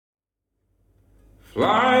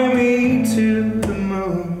Fly me to the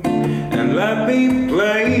moon and let me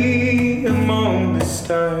play among the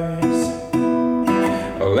stars.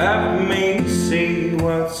 Let me see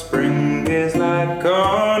what spring is like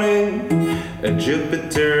on it,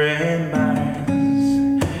 Jupiter and Mars.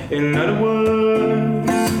 In other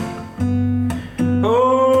words,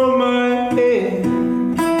 hold my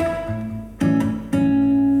hand.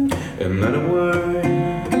 In other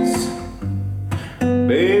words,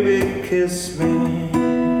 baby, kiss me.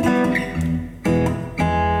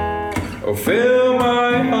 Oh, fill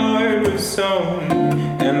my heart with song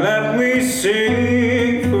and let me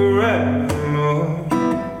sing forevermore.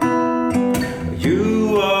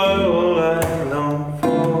 You are all I long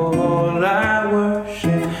for, all I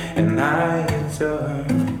worship and I adore.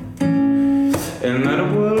 In other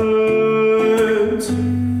words,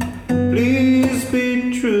 please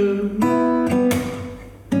be true.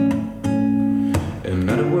 In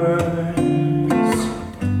other words,